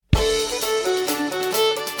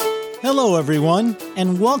Hello, everyone,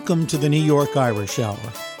 and welcome to the New York Irish Hour.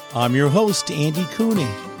 I'm your host, Andy Cooney.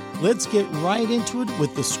 Let's get right into it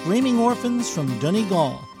with the Screaming Orphans from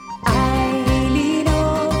Donegal.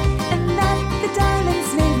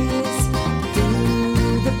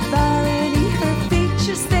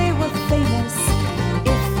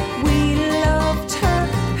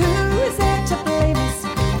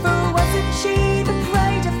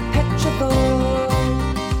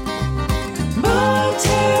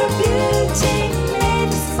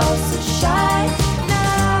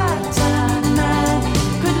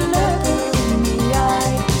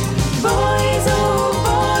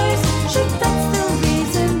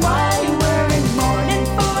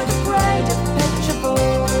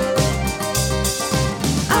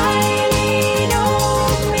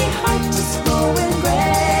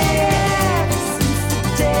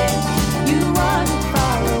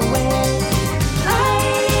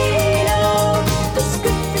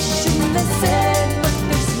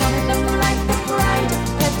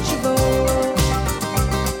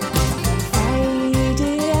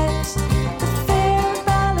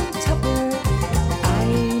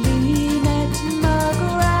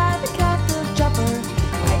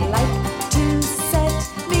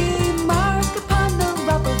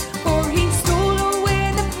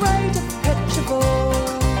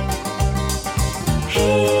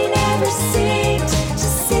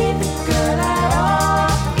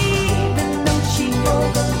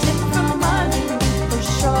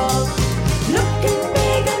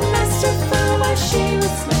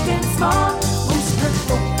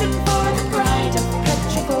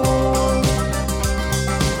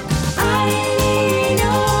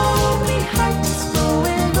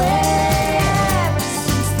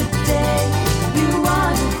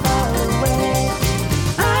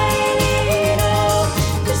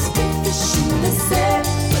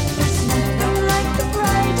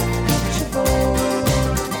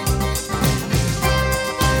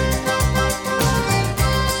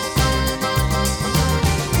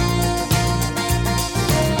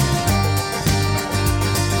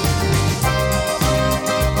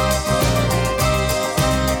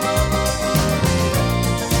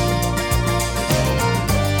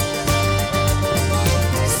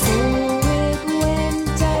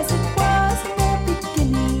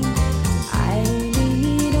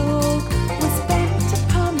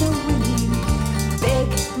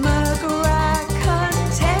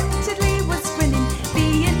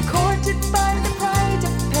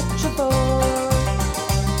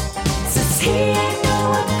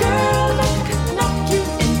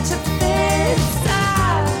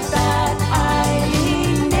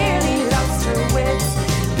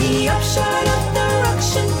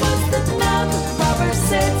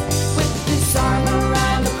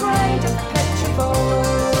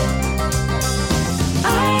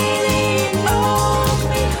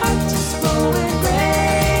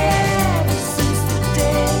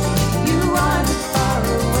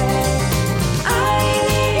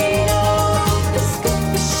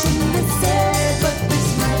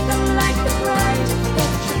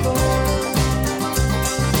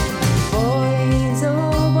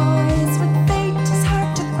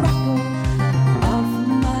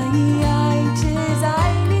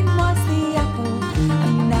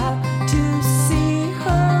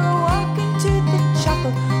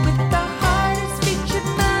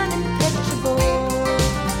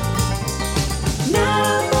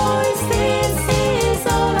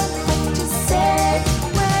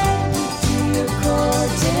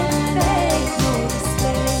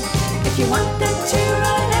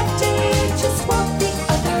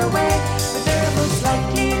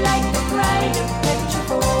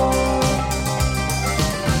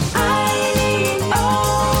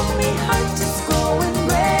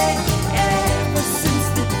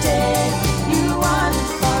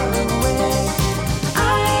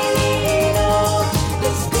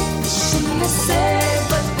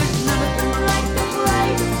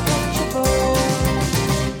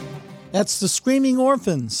 That's the Screaming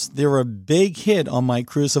Orphans. They're a big hit on my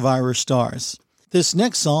Cruise of Irish Stars. This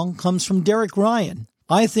next song comes from Derek Ryan.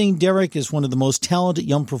 I think Derek is one of the most talented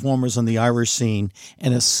young performers on the Irish scene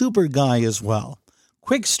and a super guy as well.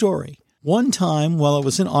 Quick story. One time while I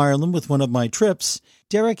was in Ireland with one of my trips,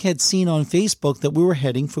 Derek had seen on Facebook that we were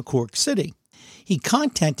heading for Cork City. He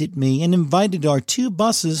contacted me and invited our 2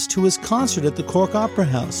 buses to his concert at the Cork Opera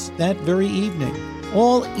House that very evening.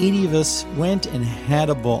 All 80 of us went and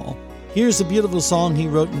had a ball. Here's a beautiful song he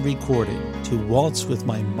wrote and recorded, To Waltz With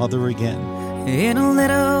My Mother Again. In a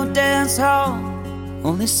little dance hall,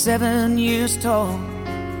 only 7 years tall,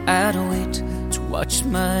 I'd wait to watch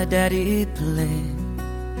my daddy play.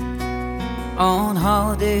 on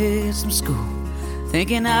holidays from school,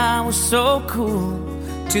 thinking I was so cool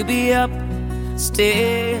to be up,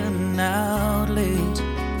 staying out late.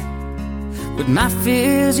 With my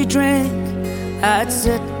fizzy drink, I'd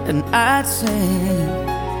sit and I'd sing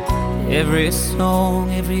every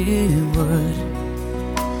song, every word,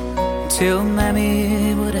 till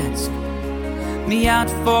Mammy would ask me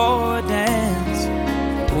out for a dance.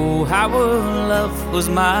 Oh, how her love was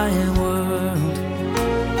my world.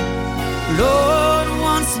 Lord,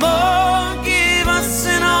 once more give us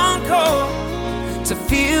an encore to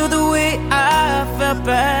feel the way I felt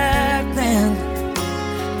back then.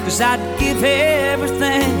 'Cause I'd give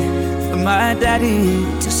everything for my daddy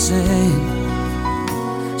to sing,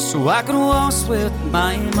 so I could waltz with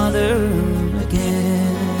my mother again.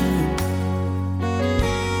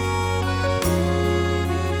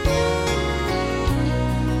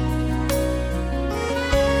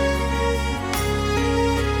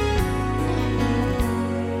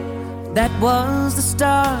 That was the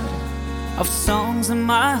start of songs in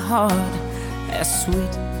my heart, as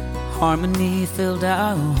sweet harmony filled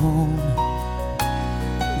our home,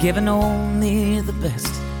 giving only the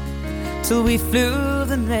best till we flew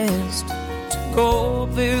the nest to go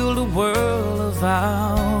build a world of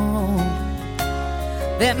our own.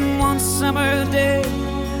 Then one summer day,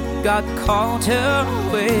 God called her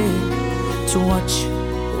away to watch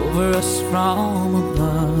over us from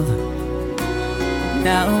above.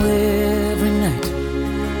 Now every night,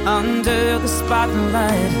 under the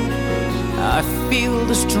spotlight, I feel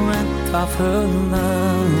the strength of her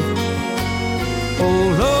love. Oh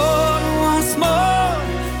Lord, once more,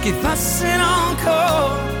 give us an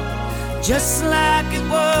encore, just like it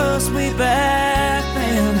was way back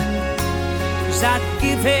then. 'Cause I'd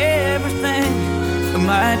give everything for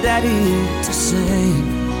my daddy to sing,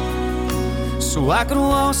 so I could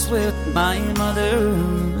waltz with my mother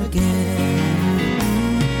again.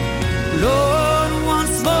 Lord,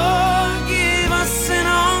 once more, give us an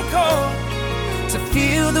encore to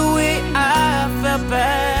feel the way I felt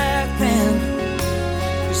back then.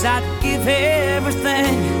 'Cause I'd give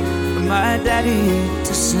everything for my daddy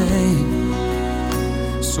to sing,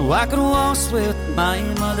 so I could waltz with my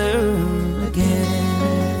mother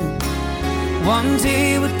again. One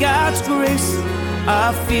day with God's grace,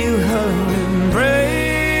 I'll feel her embrace,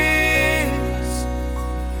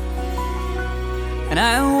 and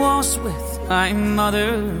I'll waltz with my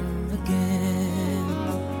mother again.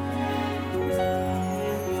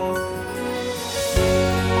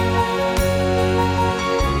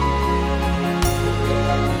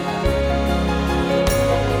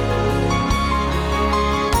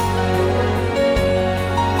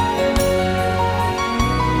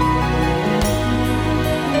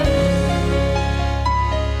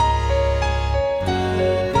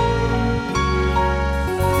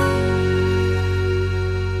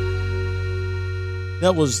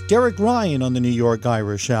 That was Derek Ryan on the New York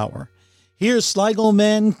Irish Hour. Here's Sligo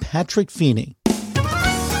man Patrick Feeney.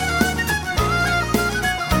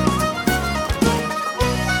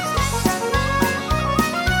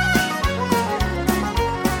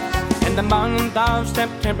 In the month of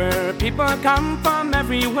September, people come from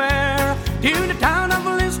everywhere to the town of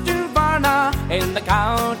Lisdoonvarna in the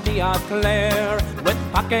county of Clare, with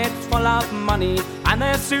pockets full of money and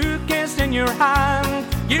a suitcase in your hand.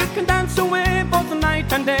 You can dance away both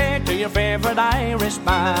night and day to your favorite Irish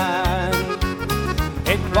band.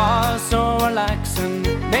 It was so relaxing,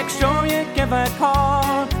 make sure you give a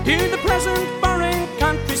call to the pleasant boring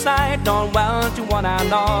countryside, known well to one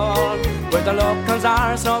and all, where the locals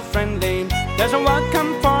are so friendly. There's a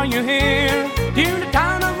welcome for you here to the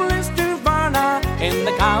town of Lisdoonvarna in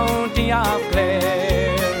the county of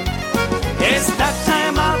Clare. It's that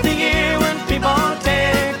time of the year when people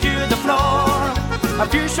take to the floor, a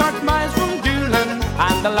few short miles from Doolin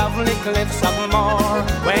and the lovely cliffs of Moher.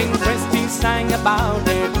 When Christy sang about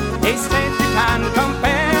it, he said you can't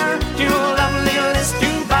compare to lovely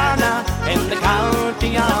Lisdoonvarna in the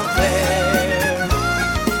county of Clare.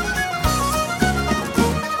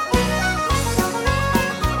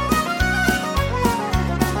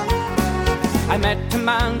 I met a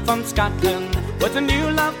man from Scotland with a new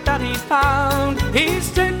love that he found. He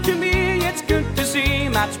said to me, it's good to see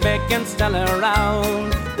matchmaking still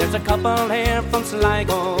around. There's a couple here from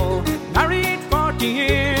Sligo, married 40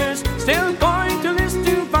 years, still going to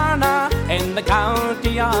Lisdoonvarna in the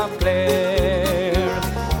county of Clare.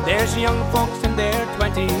 There's young folks in their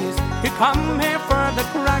 20s who come here for the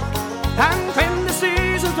crack, and when the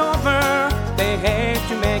season's over, they hate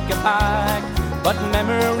to make it back. But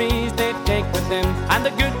memories they take with them and the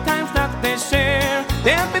good times that they share,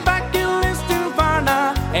 they'll be back in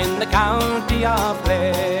Lisdoonvarna in the county of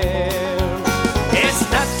Clare.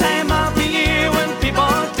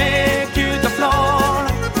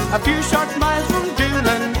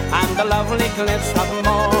 Cliffs of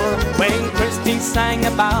Moher. When Christy sang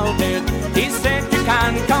about it, he said you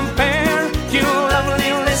can't compare to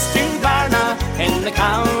lovely Lisdoonvarna in the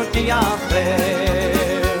county of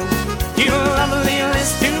Clare. You lovely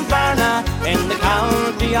Lisdoonvarna in the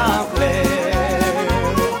county of Clare.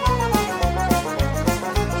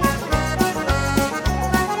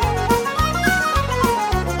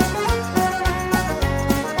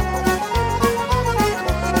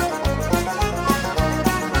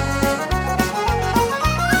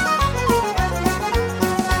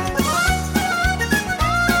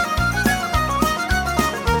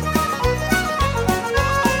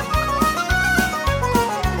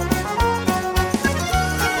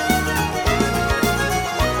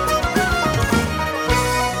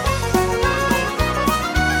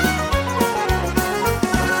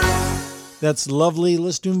 That's Lovely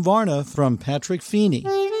Lisdoonvarna from Patrick Feeney.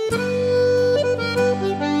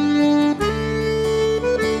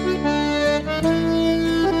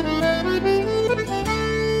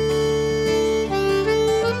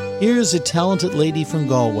 Here's a talented lady from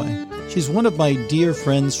Galway. She's one of my dear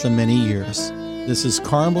friends for many years. This is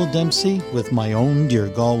Carmel Dempsey with My Own Dear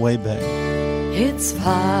Galway Bay. It's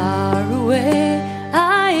far away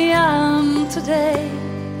I am today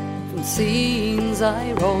from scenes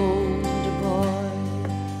I roamed a boy,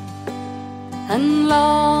 and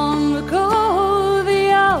long ago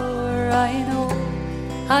the hour I know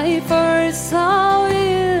I first saw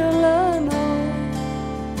Illinois.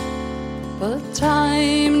 But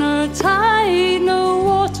time nor tide nor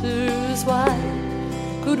waters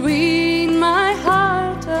wide could wean my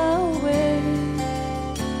heart away.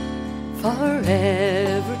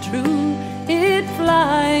 Forever true it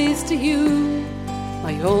flies to you,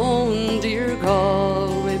 my own dear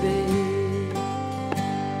Galway Bay.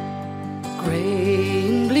 Grey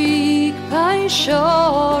and bleak by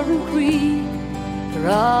shore and creek, the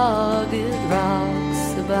rugged rocks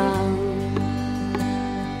abound.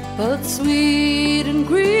 But sweet and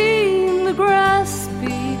green the grass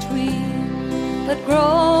between that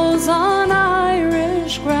grows on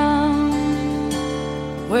Irish ground,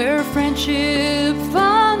 where friendship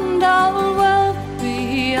found our wealth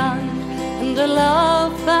beyond, and a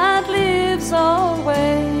love that lives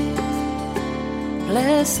always.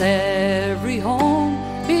 Bless every home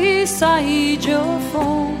beside your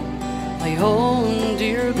phone, my own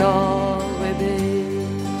dear Galway Bay.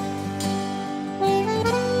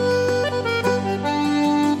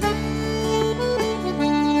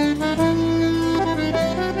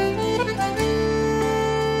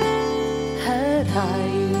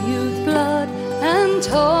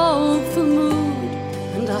 Hopeful mood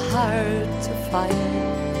and a heart to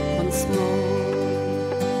fire once more.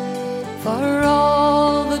 For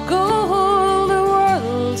all the gold the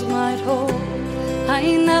world might hold, I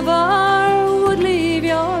never would leave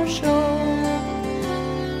your shore.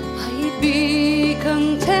 I'd be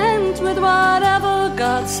content with whatever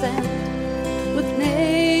God sent, with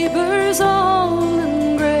neighbours old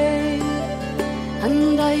and grey,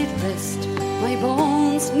 and I'd rest my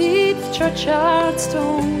bones neath churchyard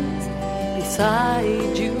stones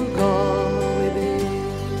beside you, Galway Bay.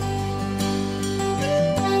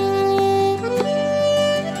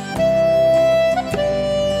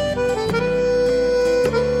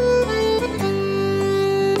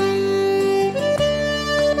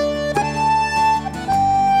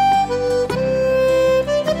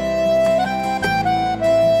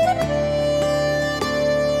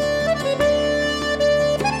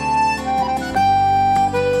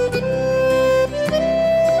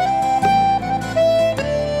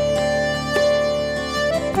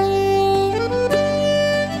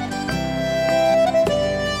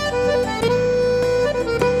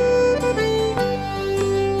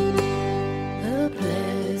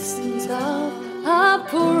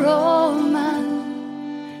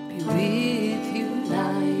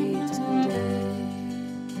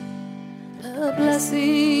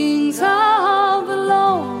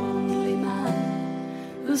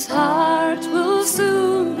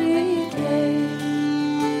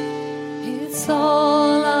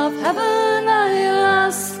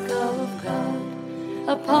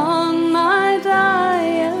 Upon my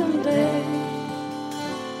dying day,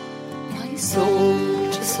 my soul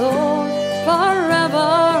to soar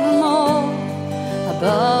forevermore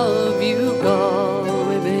above you,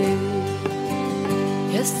 Galway Bay.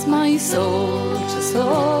 Yes, my soul to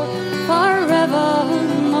soar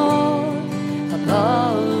forevermore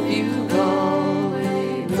above you,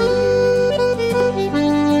 Galway Bay.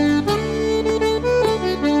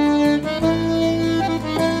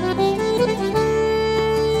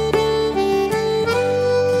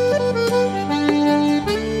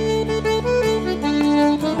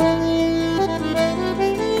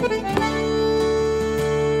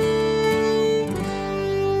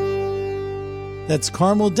 That's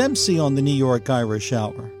Carmel Dempsey on the New York Irish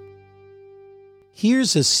Hour.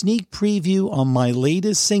 Here's a sneak preview on my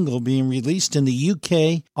latest single being released in the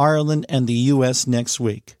UK, Ireland, and the US next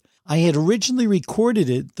week. I had originally recorded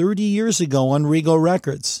it 30 years ago on Rego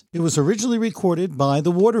Records. It was originally recorded by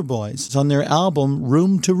the Waterboys on their album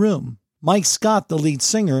Room to Room. Mike Scott, the lead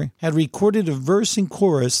singer, had recorded a verse and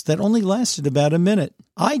chorus that only lasted about a minute.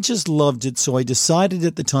 I just loved it, so I decided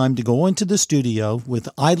at the time to go into the studio with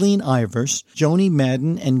Eileen Ivers, Joni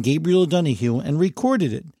Madden, and Gabriel Donahue and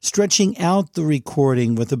recorded it, stretching out the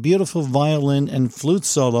recording with a beautiful violin and flute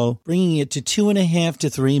solo, bringing it to 2.5 to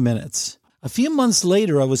 3 minutes. A few months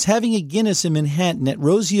later, I was having a Guinness in Manhattan at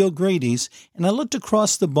Rosie O'Grady's, and I looked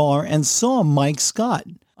across the bar and saw Mike Scott.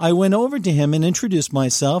 I went over to him and introduced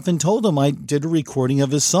myself and told him I did a recording of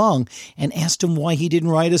his song and asked him why he didn't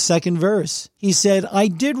write a second verse. He said, I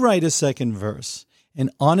did write a second verse. And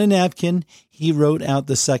on a napkin, he wrote out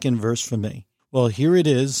the second verse for me. Well, here it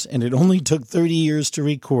is, and it only took 30 years to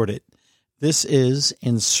record it. This is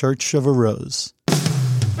In Search of a Rose.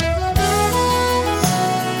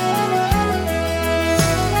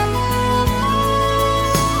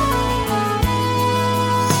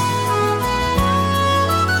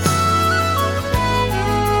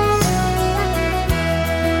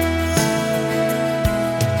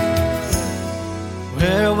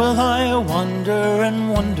 Where will I wander and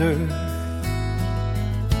wonder?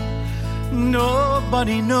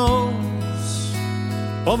 Nobody knows.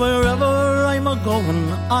 But wherever I'm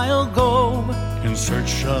a-going, I'll go in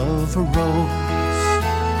search of a rose.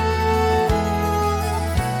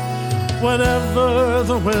 Whatever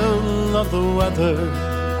the will of the weather,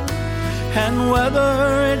 and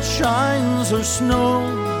whether it shines or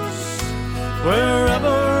snows,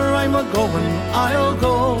 wherever I'm a-going, I'll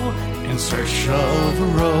go in search of a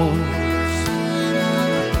rose.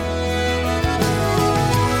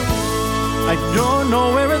 I don't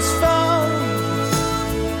know where it's found,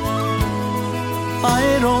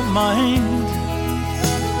 I don't mind,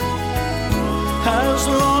 as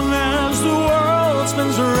long as the world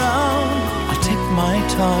spins around, I take my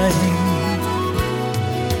time.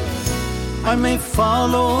 I may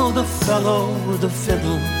follow the fellow with the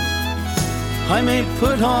fiddle, I may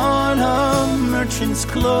put on a merchant's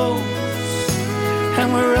clothes,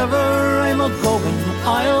 and wherever I'm a-going,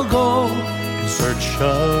 I'll go in search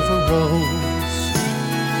of a rose.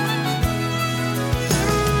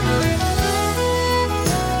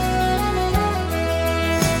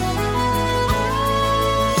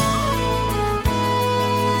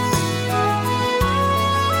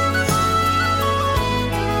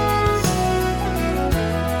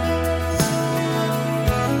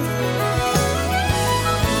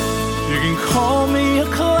 You can call me a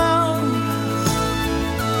clown,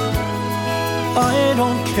 I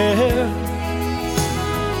don't care,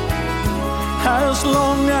 as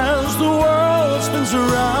long as the world spins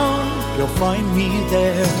around, you'll find me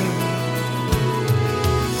there.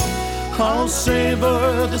 I'll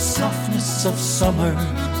savor the softness of summer,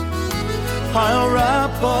 I'll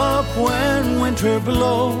wrap up when winter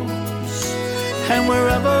blows, and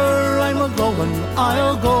wherever I'm a-going,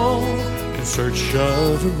 I'll go in search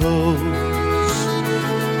of a rose.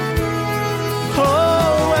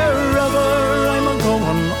 Oh, wherever I'm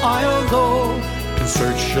a-going, I'll go in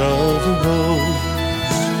search of a rose.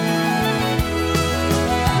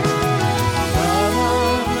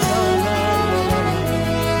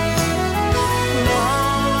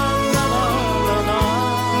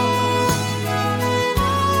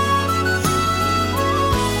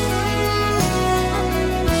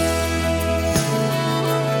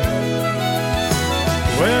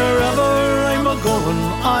 Wherever I'm a-going,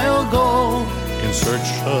 I'll go in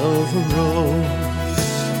search of a rose.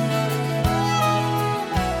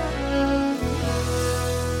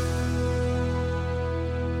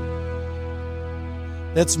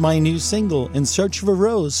 That's my new single, In Search of a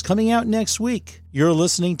Rose, coming out next week. You're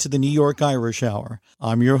listening to the New York Irish Hour.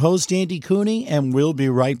 I'm your host, Andy Cooney, and we'll be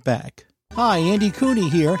right back. Hi, Andy Cooney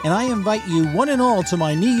here, and I invite you one and all to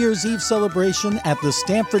my New Year's Eve celebration at the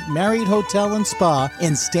Stamford Marriott Hotel and Spa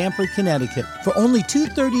in Stamford, Connecticut. For only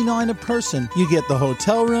 $239 a person, you get the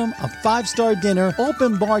hotel room, a 5-star dinner,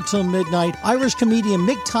 open bar till midnight, Irish comedian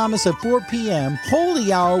Mick Thomas at 4 p.m.,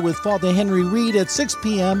 holy hour with Father Henry Reed at 6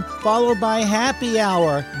 p.m., followed by happy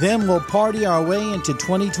hour. Then we'll party our way into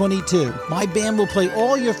 2022. My band will play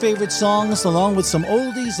all your favorite songs along with some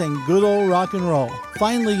oldies and good old rock and roll.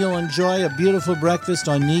 Finally, you'll enjoy enjoy a beautiful breakfast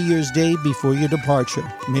on New Year's Day before your departure.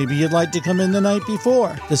 Maybe you'd like to come in the night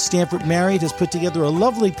before. The Stanford Marriott has put together a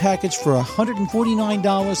lovely package for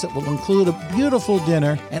 $149 that will include a beautiful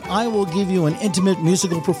dinner, and I will give you an intimate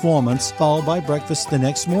musical performance followed by breakfast the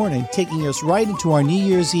next morning, taking us right into our New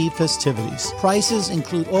Year's Eve festivities. Prices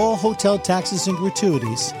include all hotel taxes and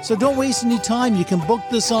gratuities. So don't waste any time. You can book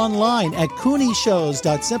this online at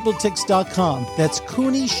CooneyShows.SimpleTix.com. That's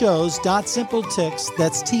CooneyShows.SimpleTix,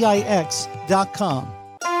 that's TIX.com.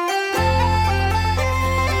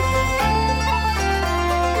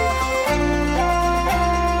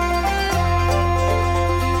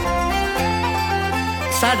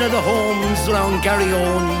 Sad are the homes round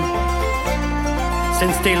Garryowen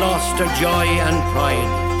since they lost their joy and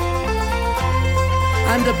pride.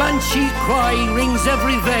 And the banshee cry rings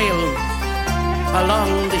every vale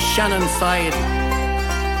along the Shannon side.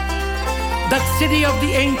 That city of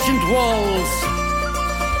the ancient walls,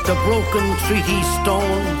 the broken treaty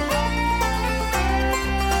stone,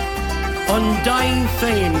 undying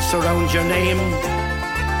fame surrounds your name,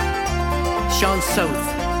 shone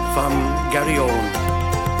south from Garryowen.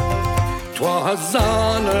 'Twas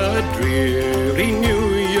on a dreary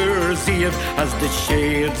New Year's Eve as the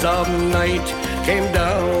shades of night came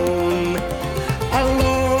down. A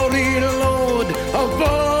lorry load of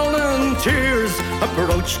volunteers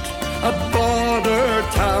approached a border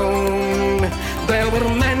town. There were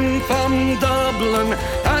men from Dublin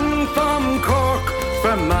and from Cork,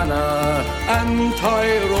 Fermanagh and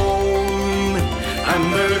Tyrone, and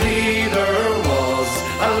their leader was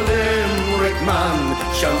a Limerick man,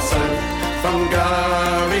 shone south from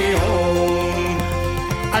Garryowen.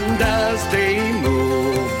 And as they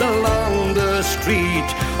moved along the street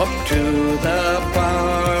up to the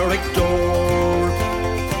barrack door,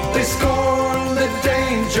 they scorned the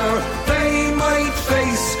danger they might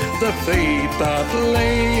face, the fate that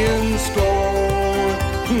lay in store.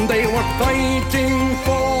 They were fighting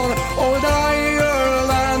for old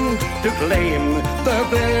Ireland to claim their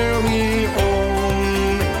very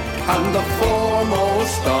own. And the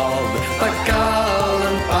foremost of the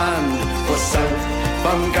gallant band was south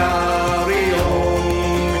from Garryowen.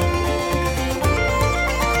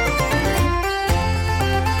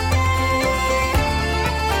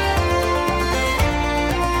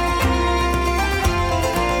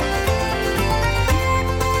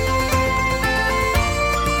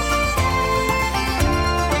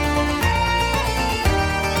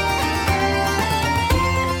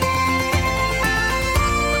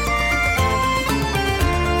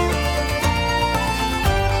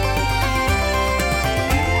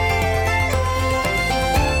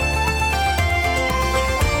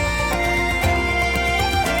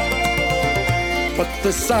 But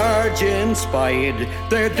the sergeant spied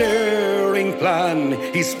their daring plan.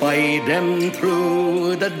 He spied them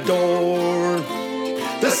through the door.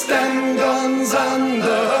 The Sten guns and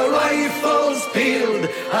the rifles pealed,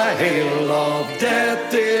 a hail of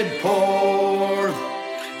death did pour.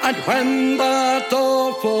 And when that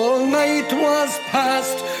awful night was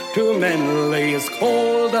past, two men lay as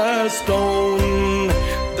cold as stone.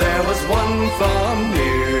 There was one from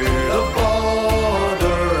near the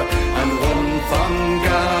border and one from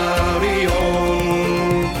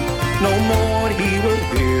Garryowen. No more he will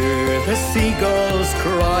hear the seagulls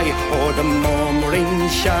cry or the murmuring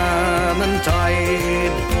Shannon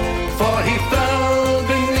tide, for he fell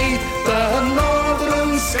beneath the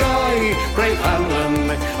northern sky, brave Hanlon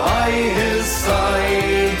by his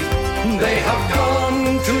side. They have gone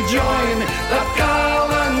to join that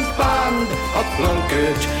gallant band of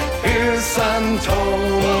Plunkett, Pearse and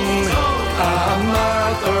Tone. A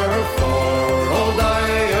martyr for old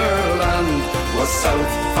Ireland was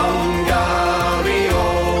south from Garryowen.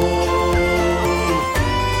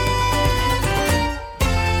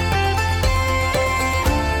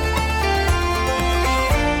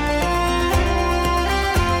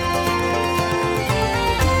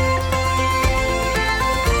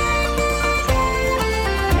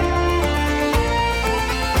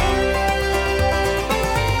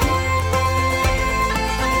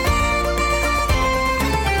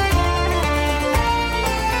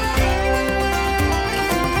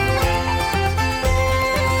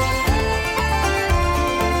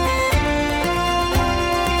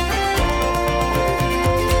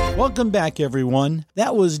 Welcome back, everyone.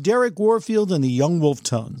 That was Derek Warfield and the Young Wolf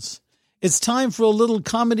Tones. It's time for a little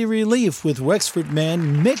comedy relief with Wexford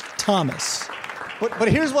man Mick Thomas. But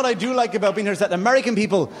here's what I do like about being here is that American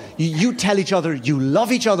people, you tell each other you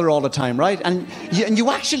love each other all the time, right? And you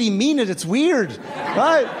actually mean it. It's weird,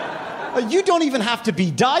 right? You don't even have to be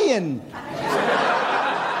dying.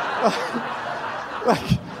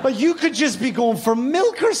 Like, you could just be going for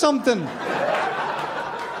milk or something.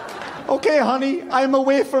 Okay, honey, I'm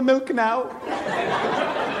away for milk now.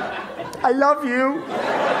 I love you.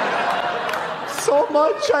 So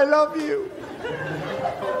much, I love you.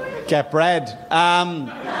 Get bread.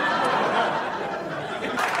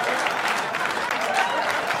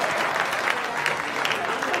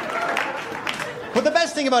 But the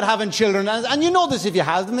best thing about having children, and you know this if you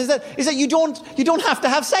have them, is that you don't have to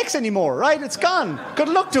have sex anymore, right? It's gone. Good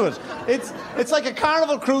luck to it. It's like a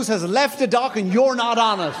Carnival cruise has left the dock and you're not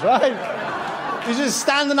on it, right? You're just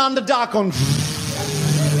standing on the dock going,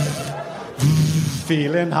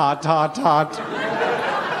 feeling hot, hot, hot.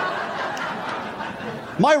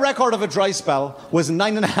 My record of a dry spell was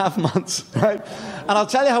 9.5 months, right? And I'll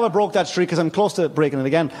tell you how I broke that streak, because I'm close to breaking it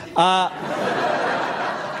again.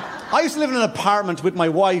 I used to live in an apartment with my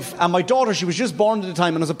wife, and my daughter, she was just born at the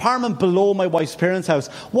time, and there was an apartment below my wife's parents' house.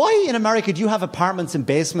 Why in America do you have apartments in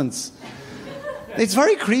basements? It's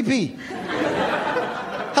very creepy.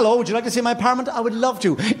 Hello, would you like to see my apartment? I would love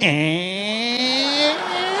to.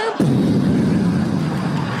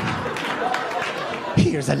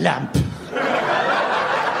 Here's a lamp.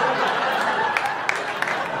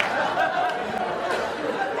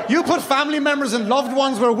 You put family members and loved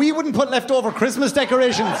ones where we wouldn't put leftover Christmas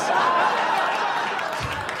decorations.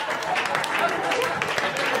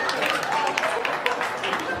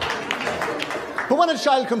 But when a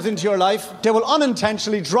child comes into your life, they will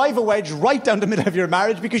unintentionally drive a wedge right down the middle of your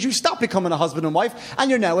marriage, because you stop becoming a husband and wife and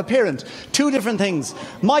you're now a parent. Two different things.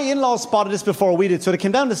 My in-laws spotted this before we did, so they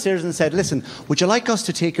came down the stairs and said, listen, would you like us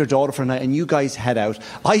to take your daughter for a night and you guys head out?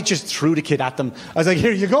 I just threw the kid at them. I was like,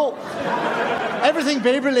 here you go. Everything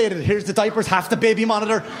baby-related. Here's the diapers, half the baby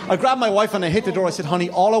monitor. I grabbed my wife and I hit the door. I said, honey,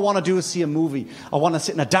 all I want to do is see a movie. I want to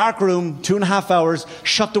sit in a dark room, 2.5 hours,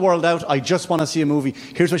 shut the world out. I just want to see a movie.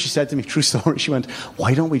 Here's what she said to me, true story. She went,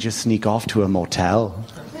 why don't we just sneak off to a motel?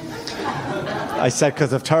 I said,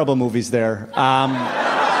 because of terrible movies there.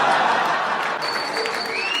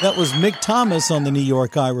 That was Mick Thomas on the New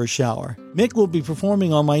York Irish Hour. Mick will be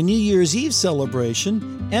performing on my New Year's Eve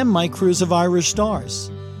celebration and my Cruise of Irish Stars.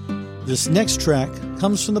 This next track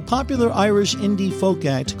comes from the popular Irish indie folk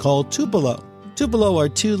act called Tupelo. Tupelo are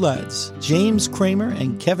two lads, James Kramer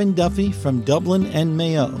and Kevin Duffy from Dublin and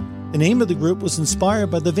Mayo. The name of the group was inspired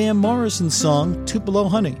by the Van Morrison song Tupelo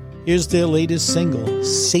Honey. Here's their latest single,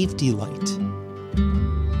 Safety Light.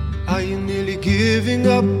 Are you nearly giving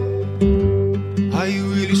up? Are you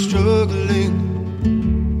really struggling?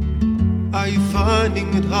 Are you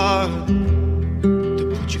finding it hard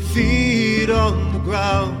to put your feet on the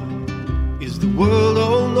ground? Is the world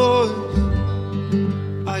all noise?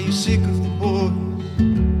 Are you sick of the boys?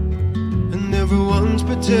 And everyone's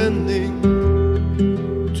pretending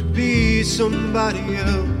to be somebody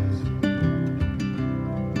else.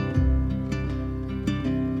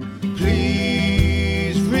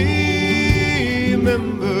 Please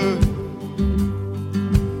remember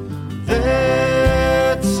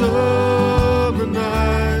that summer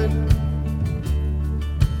night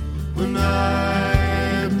when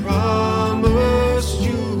I promised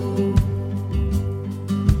you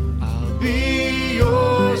I'll be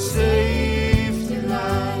your safety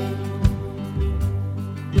line.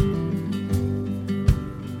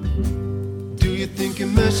 Do you think you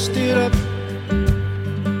messed it up?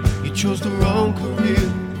 You chose the wrong career.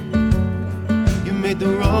 You made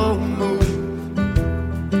the wrong move.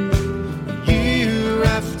 Year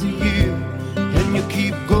after year, and you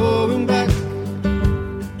keep going back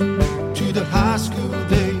to the high school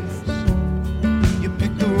days. You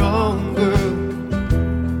picked the wrong girl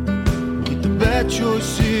with the bad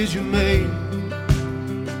choices you made.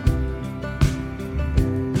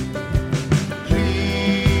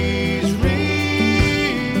 Please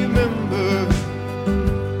remember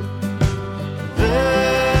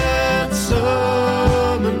that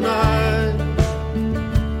summer night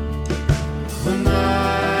when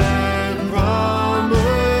I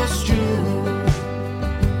promised you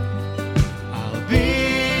I'll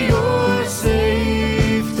be your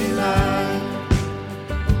safety line.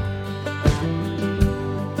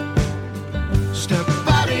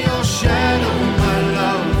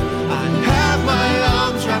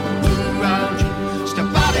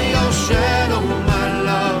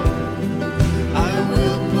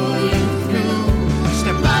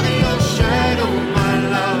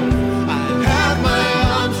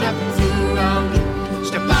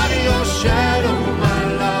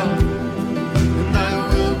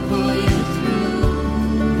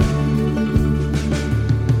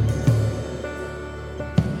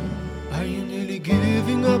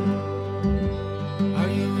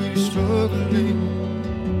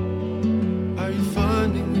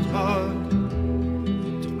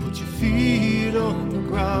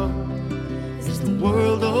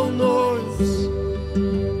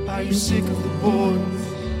 too sick of the boys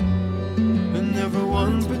and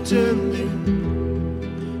everyone pretending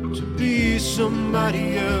to be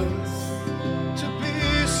somebody else, to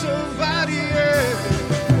be somebody else.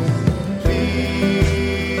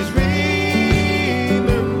 Please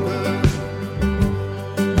remember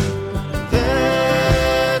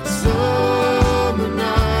that summer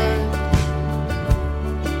night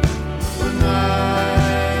when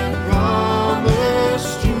I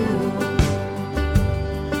promised you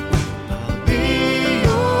I'll be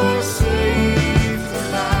your safe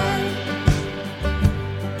light.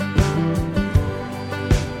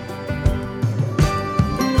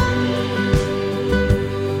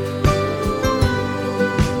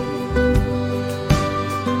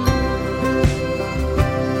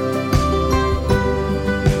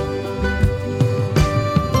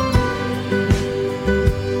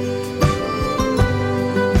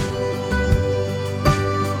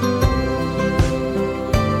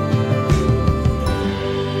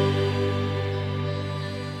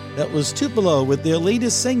 That was Tupelo with their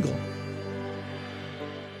latest single.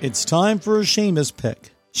 It's time for a Seamus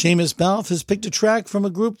pick. Seamus Balfe has picked a track from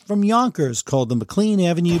a group from Yonkers called the McLean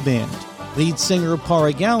Avenue Band. Lead singer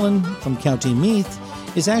Pádraig Allen from County Meath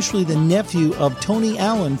is actually the nephew of Tony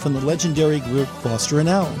Allen from the legendary group Foster and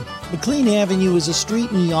Allen. McLean Avenue is a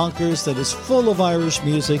street in Yonkers that is full of Irish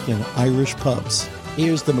music and Irish pubs.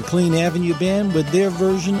 Here's the McLean Avenue Band with their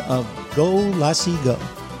version of Go Lassie Go.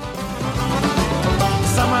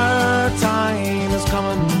 Summertime is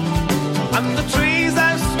coming, and the trees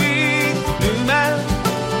are sweet blooming,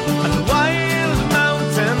 and the wild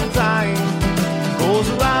mountain thyme goes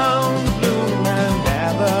around the blooming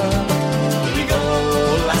heather. We go,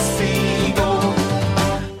 lassie, go,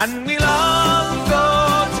 and we'll all go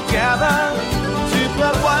together to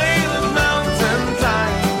the wild mountain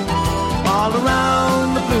thyme all around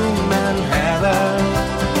the blooming heather.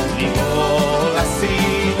 We go,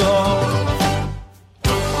 lassie, go.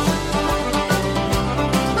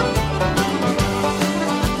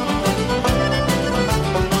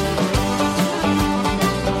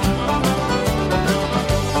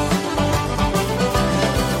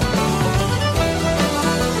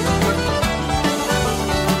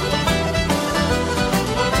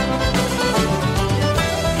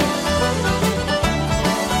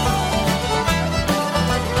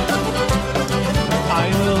 I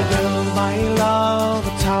will build my love a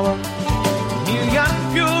tower, near yon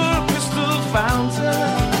pure crystal fountain,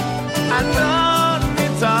 and on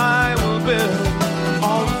it I will build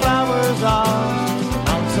all the flowers on the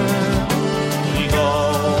mountain. We go,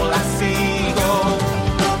 lassie, go,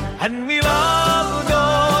 and we'll all go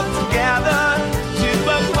together to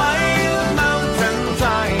the wild mountain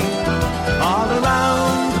thyme all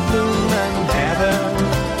around the blooming heather.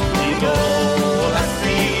 We go,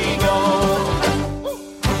 lassie, go.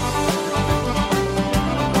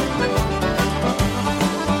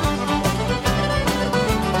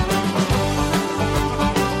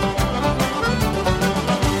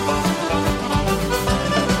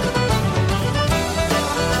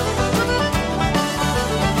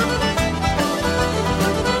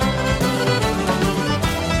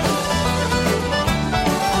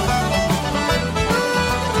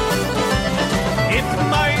 If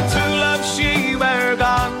my true love she were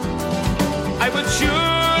gone, I would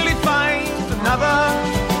surely find another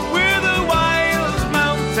where the wild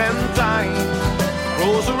mountain thyme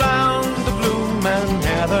grows around the blooming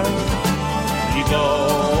heather. We go,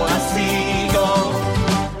 lassie, go,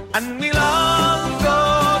 and we'll all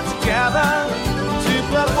go together to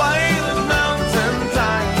the wild mountain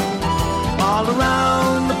thyme all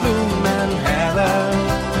around the blooming heather.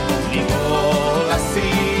 We go,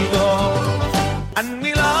 lassie, go, and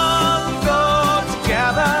we'll all go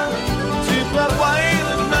together to the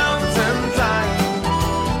wild mountain thyme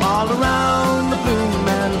all around the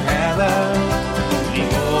blooming heather. We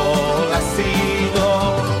go, lassie, go.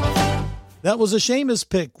 That was a Seamus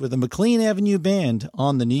pick with the McLean Avenue Band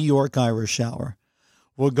on the New York Irish Hour.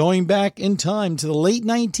 We're going back in time to the late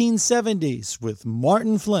 1970s with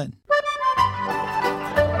Martin Flynn.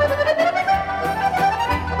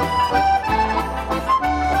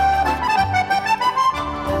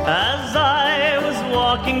 As I was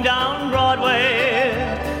walking down Broadway,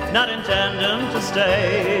 not intending to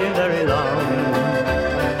stay very long,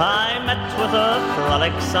 I met with a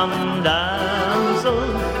frolicsome damsel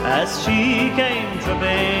as she came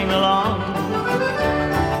tripping along.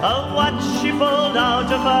 A watch she pulled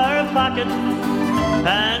out of her pocket,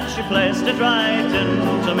 and she placed it right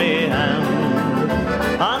into me hand.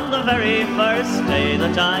 On the very first day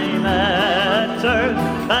that I met her,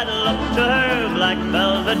 I looked to her black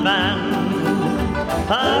velvet band.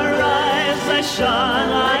 Her eyes, they shone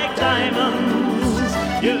like diamonds.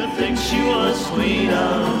 You'd think she was queen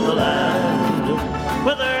of the land.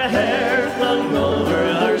 With her hair flung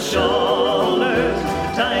over her shoulders,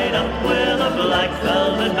 tied up with a black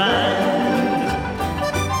velvet band.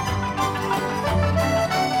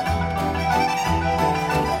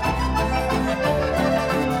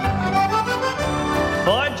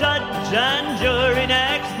 For judge and jury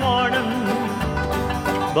next morning,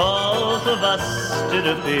 both of us did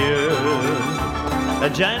appear. A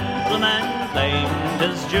gentleman claimed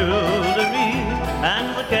his jewelry,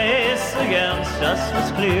 and the case against us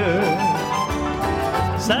was clear.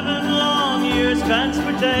 7 long years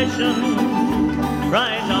transportation,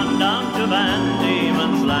 right on down to Van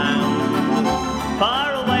Diemen's Land,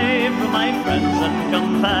 far away from my friends and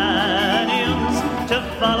companions, to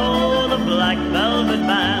follow the black velvet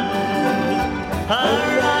band.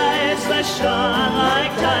 Her eyes, they shone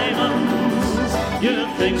like diamonds.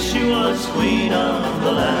 You'd think she was queen of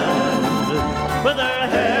the land. With her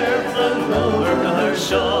hair flung over her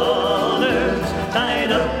shoulders,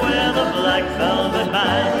 tied up with a black velvet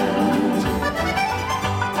band.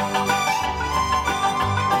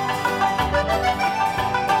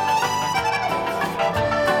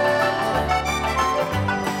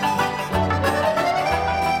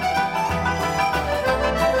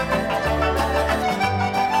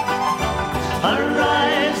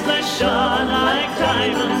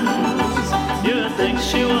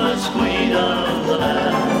 She was queen of the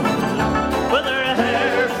land. With her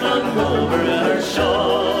hair flung over her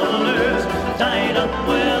shoulders, tied up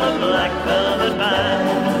with a black velvet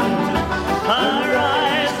band. Her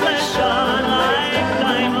eyes, they shone like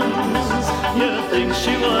diamonds. You'd think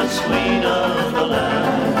she was queen of the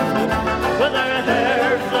land. With her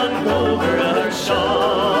hair flung over her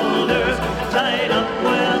shoulders, tied up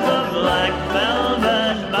with a black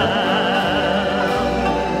velvet band.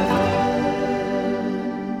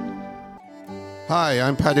 Hi,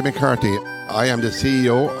 I'm Paddy McCarthy. I am the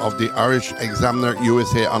CEO of the Irish Examiner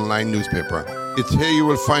USA online newspaper. It's here you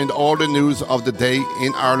will find all the news of the day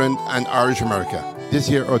in Ireland and Irish America. This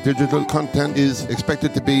year, our digital content is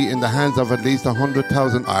expected to be in the hands of at least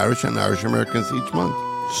 100,000 Irish and Irish Americans each month.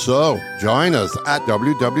 So, join us at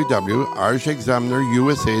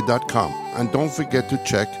www.irishexaminerusa.com, and don't forget to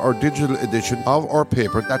check our digital edition of our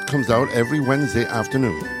paper that comes out every Wednesday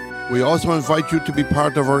afternoon. We also invite you to be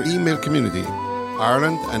part of our email community.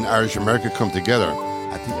 Ireland and Irish America come together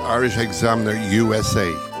at the Irish Examiner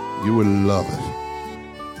USA. You will love it.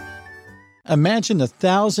 Imagine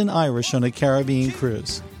 1,000 Irish on a Caribbean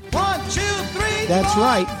cruise. 1, 2, 3. That's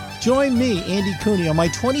right. Join me, Andy Cooney, on my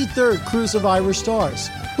 23rd cruise of Irish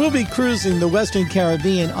Stars. We'll be cruising the Western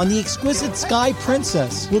Caribbean on the exquisite Sky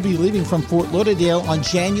Princess. We'll be leaving from Fort Lauderdale on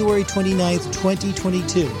January 29th,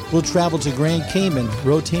 2022. We'll travel to Grand Cayman,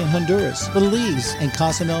 Roatan, Honduras, Belize, and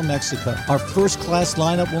Cozumel, Mexico. Our first-class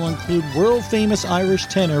lineup will include world-famous Irish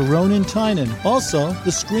tenor Ronan Tynan. Also,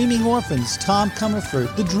 the Screaming Orphans, Tom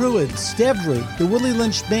Comerford, the Druids, Devry, the Willie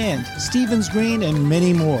Lynch Band, Stevens Green, and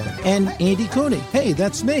many more. And Andy Cooney. Hey,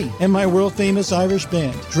 that's me. And my world-famous Irish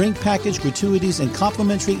band. Drink package, gratuities, and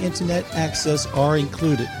complimentary internet access are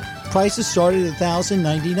included. Prices start at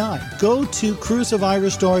 $1,099. Go to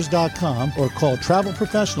cruiseofirishstars.com or call travel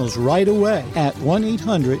professionals right away at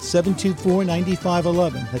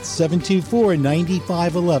 1-800-724-9511. That's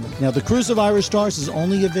 724-9511. Now, the Cruise of Irish Stars is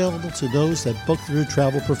only available to those that book through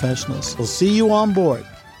travel professionals. We'll see you on board.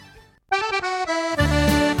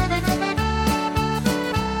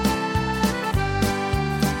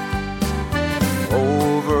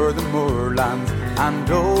 Over the moorlands and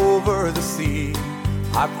over the sea,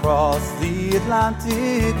 across the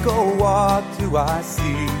Atlantic, oh, what do I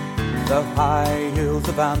see? The high hills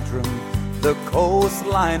of Antrim, the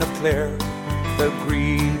coastline of Clare, the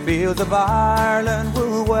green fields of Ireland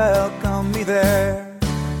will welcome me there.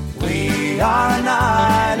 We are an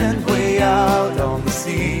island way out on the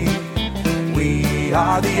sea. We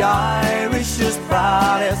are the Irish as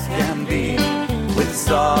proud as can be. With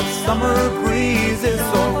soft summer breezes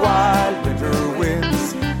or wild winter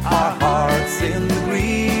winds, our hearts in the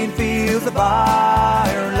green fields of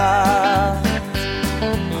Ireland.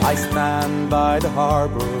 I stand by the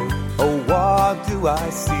harbour, oh, what do I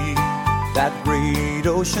see? That great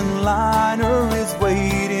ocean liner is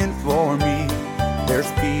waiting for me.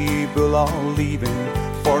 There's people all leaving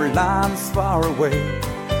for lands far away.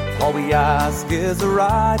 All we ask is a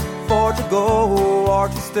ride for to go or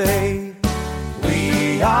to stay.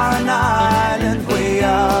 We are an island way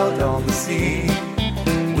out on the sea.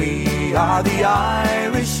 We are the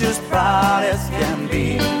Irish as proud as can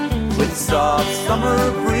be. With soft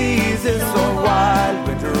summer breezes or wild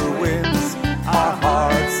winter winds, our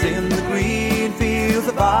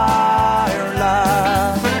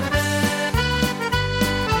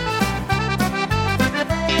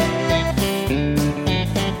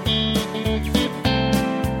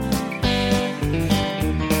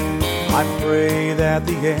I pray that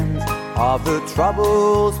the end of the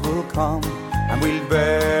troubles will come, and we'll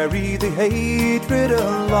bury the hatred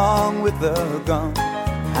along with the gun.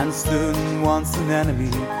 And soon once an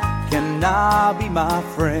enemy can now be my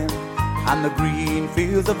friend, and the green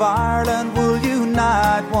fields of Ireland will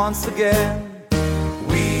unite once again.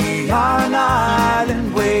 We are an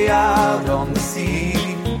island way out on the sea.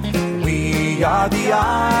 We are the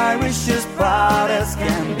Irish as proud as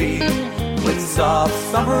can be, with soft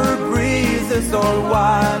summer breezes or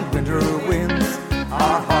wild winter winds,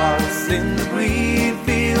 our hearts in the green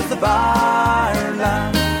fields of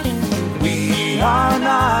Ireland. We are an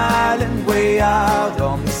island way out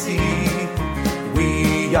on the sea.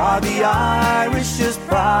 We are the Irish as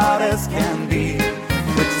proud as can be,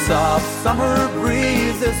 with soft summer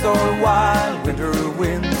breezes or wild winter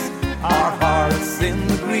winds, our hearts in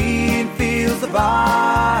the green fields of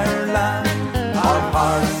Ireland. Our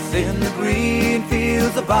hearts in the green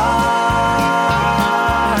fields of Ireland.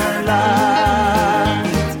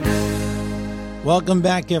 Welcome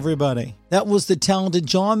back, everybody. That was the talented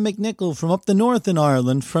John McNichol from up the north in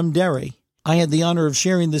Ireland, from Derry. I had the honor of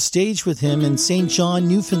sharing the stage with him in St. John,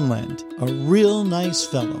 Newfoundland. A real nice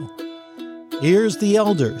fellow. Here's the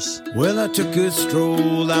Elders. Well, I took a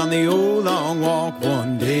stroll down the old long walk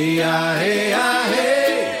one day.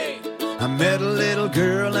 I met a little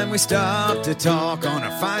girl and we stopped to talk on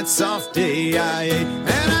a fine soft day. And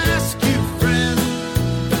I asked you, friend,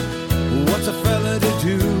 what's a fella to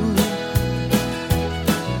do?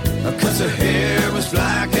 'Cause her hair was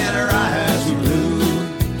black and her eyes were blue.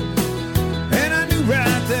 And I knew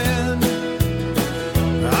right then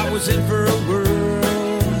I was in for a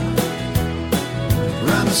whirl,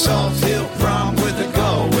 round the Salt Hill prom with a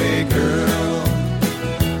Galway girl.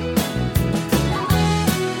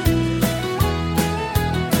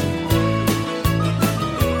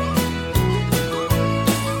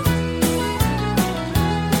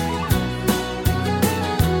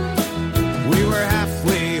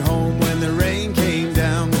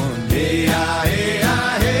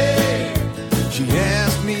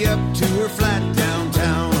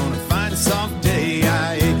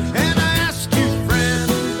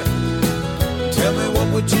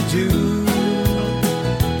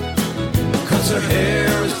 Her hair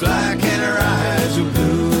was black and her eyes were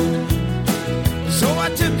blue. So I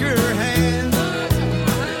took her hand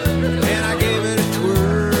and I gave it a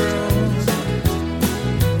twirl.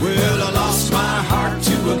 Well, I lost my heart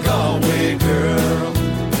to a Galway girl.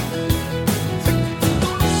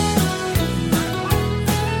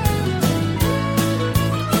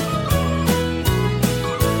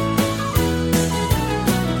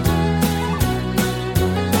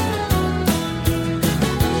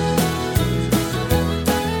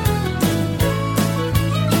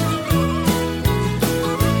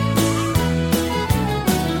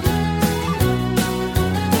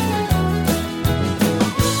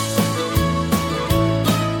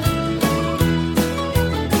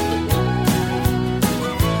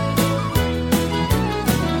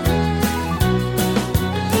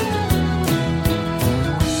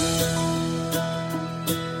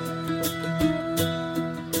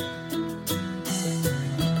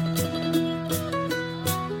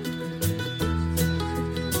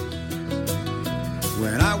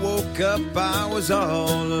 I was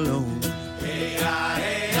all alone,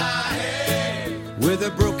 with a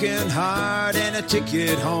broken heart and a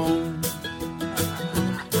ticket home.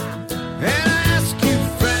 And I ask you,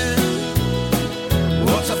 friend,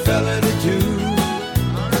 what's a fella to do?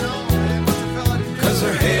 'Cause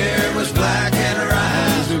her hair was black and her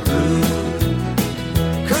eyes were blue.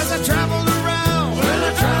 'Cause I traveled around,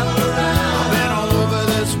 I've been all over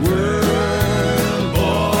this world,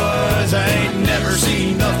 boys, I ain't never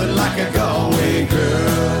seen nothing like a Galway girl.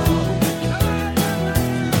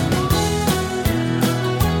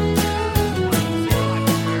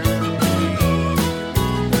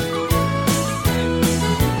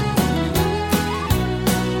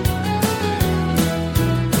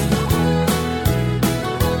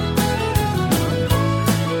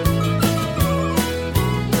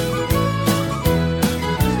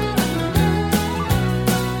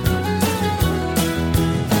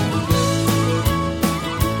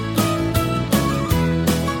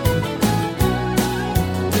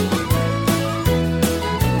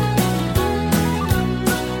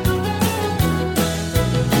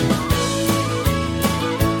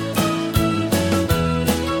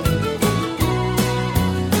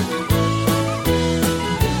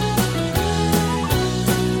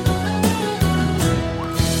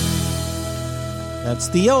 That's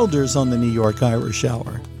the Elders on the New York Irish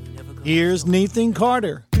Hour. Here's Nathan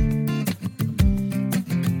Carter.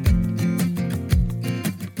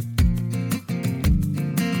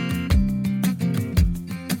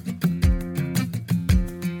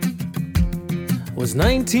 was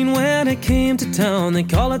 19 when I came to town. They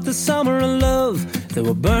call it the summer of love. They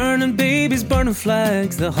were burning babies, burning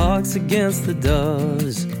flags, the hawks against the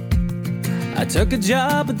doves. I took a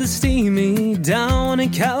job at the Steamy down in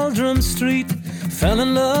Caldrum Street. Fell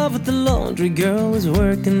in love with the laundry girl who was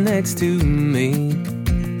working next to me.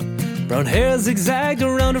 Brown hair zigzagged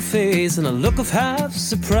around her face and a look of half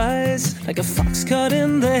surprise. Like a fox caught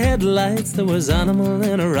in the headlights, there was animal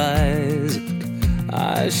in her eyes.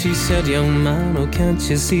 She said, young man, oh can't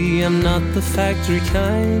you see I'm not the factory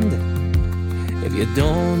kind? If you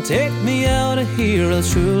don't take me out of here, I'll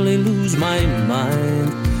surely lose my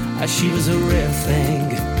mind. She was a rare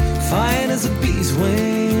thing, fine as a bee's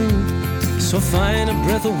wing. So fine a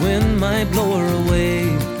breath of wind might blow her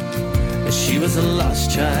away. She was a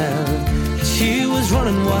lost child, she was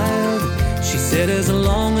running wild. She said, as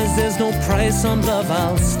long as there's no price on love,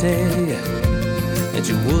 I'll stay. And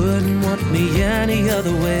you wouldn't want me any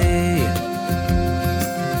other way.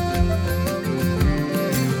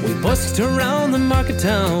 We busked around the market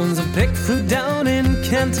towns and picked fruit down in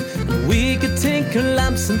Kent. And we could tinker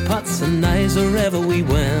lamps and pots and knives wherever we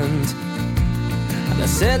went. And I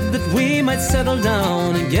said that we might settle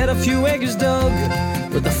down and get a few acres dug,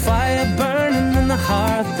 with the fire burning in the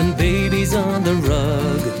hearth and babies on the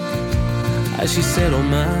rug. As she said, oh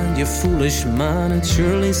man, you foolish man, it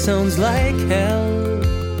surely sounds like hell.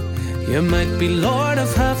 You might be lord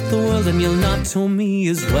of half the world and you'll not know me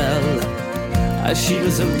as well. As she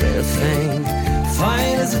was a rare thing,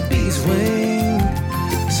 fine as a bee's wing.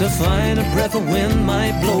 So fine a breath of wind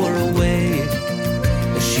might blow her away.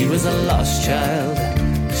 She was a lost child,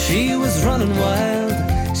 she was running wild.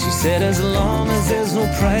 She said, as long as there's no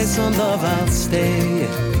price on love, I'll stay.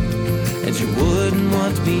 And you wouldn't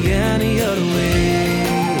want me any other way.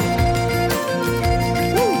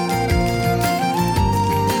 Woo!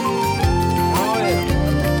 Oh, yeah.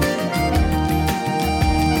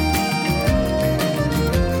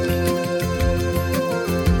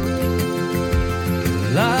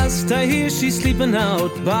 Last I hear she's sleeping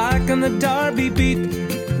out back on the Derby beat.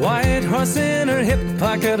 White horse in her hip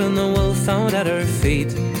pocket and the wool found at her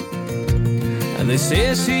feet. And they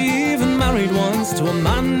say she even married once to a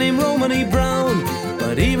man named Romany Brown.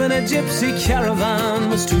 But even a gypsy caravan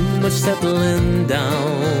was too much settling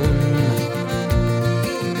down.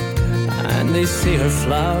 And they say her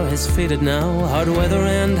flower has faded now, hard weather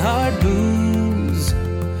and hard booze.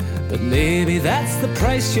 But maybe that's the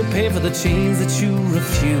price you pay for the chains that you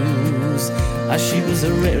refuse. As she was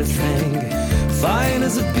a rare thing, fine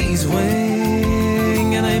as a bee's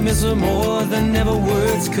wing. And I miss her more than ever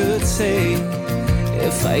words could say.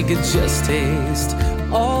 If I could just taste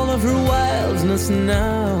all of her wildness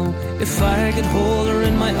now, if I could hold her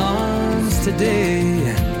in my arms today,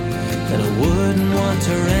 then I wouldn't want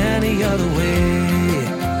her any other way.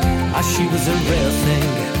 She was a rare thing,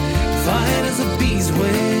 fine as a bee's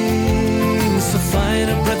wing. So fine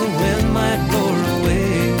a breath of wind might blow her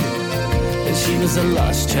away. And she was a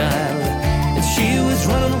lost child, and she was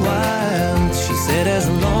running wild. She said, as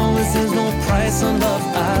long as there's no price on love,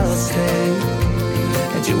 I'll stay.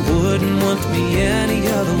 And you wouldn't want me any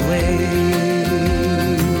other way.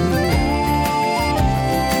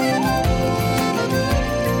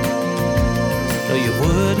 No, you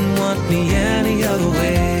wouldn't want me any other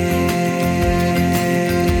way.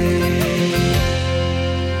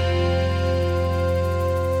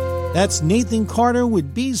 That's Nathan Carter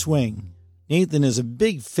with Beeswing. Nathan is a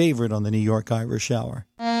big favorite on the New York Irish Hour.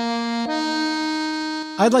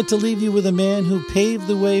 I'd like to leave you with a man who paved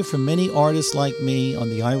the way for many artists like me on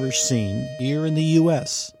the Irish scene here in the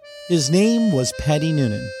U.S. His name was Paddy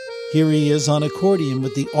Noonan. Here he is on accordion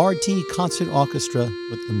with the RT Concert Orchestra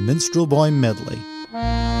with the Minstrel Boy Medley.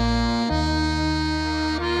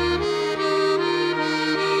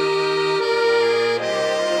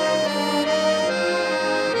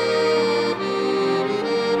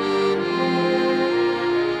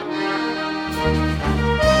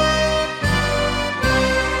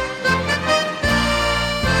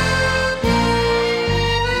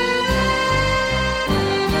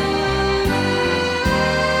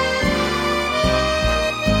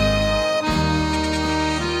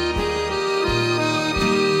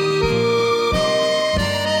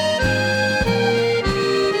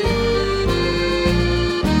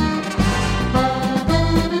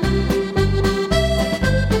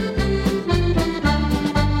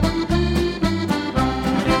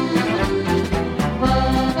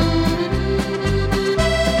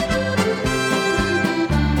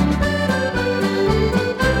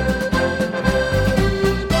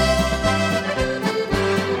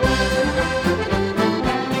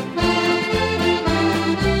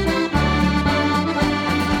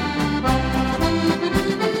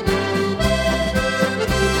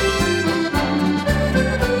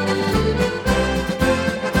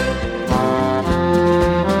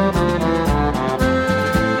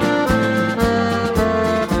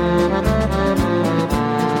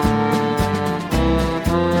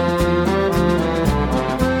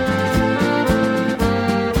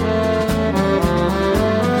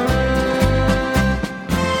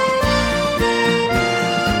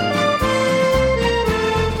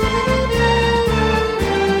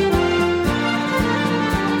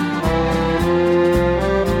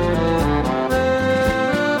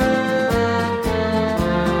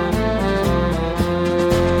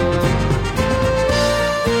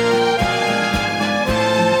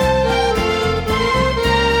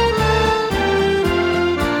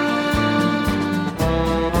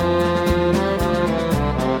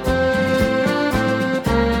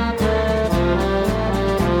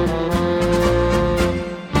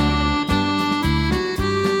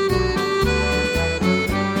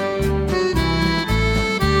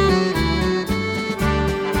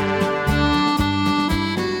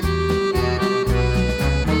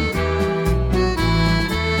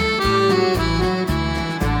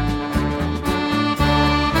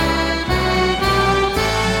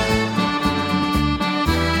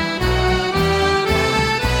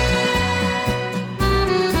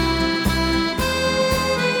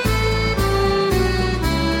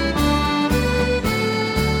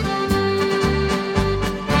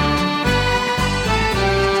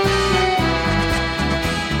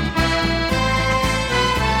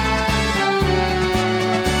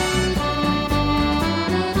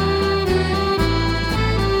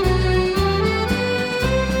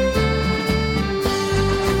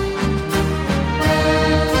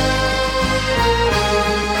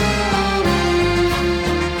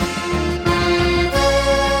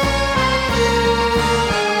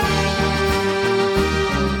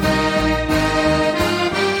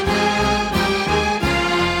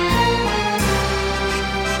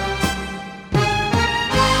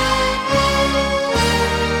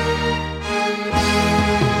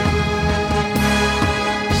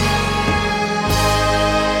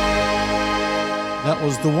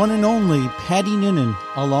 one and only Paddy Noonan,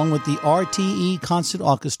 along with the RTE Concert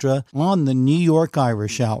Orchestra on the New York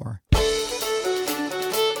Irish Hour.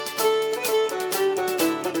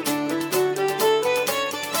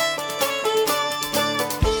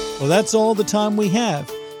 Well, that's all the time we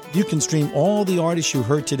have. You can stream all the artists you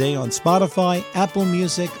heard today on Spotify, Apple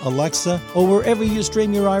Music, Alexa, or wherever you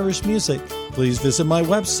stream your Irish music. Please visit my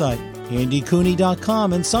website,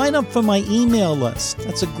 andycooney.com, and sign up for my email list.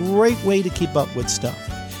 That's a great way to keep up with stuff.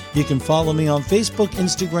 You can follow me on Facebook,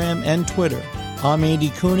 Instagram, and Twitter. I'm Andy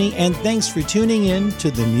Cooney, and thanks for tuning in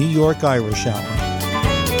to the New York Irish Hour.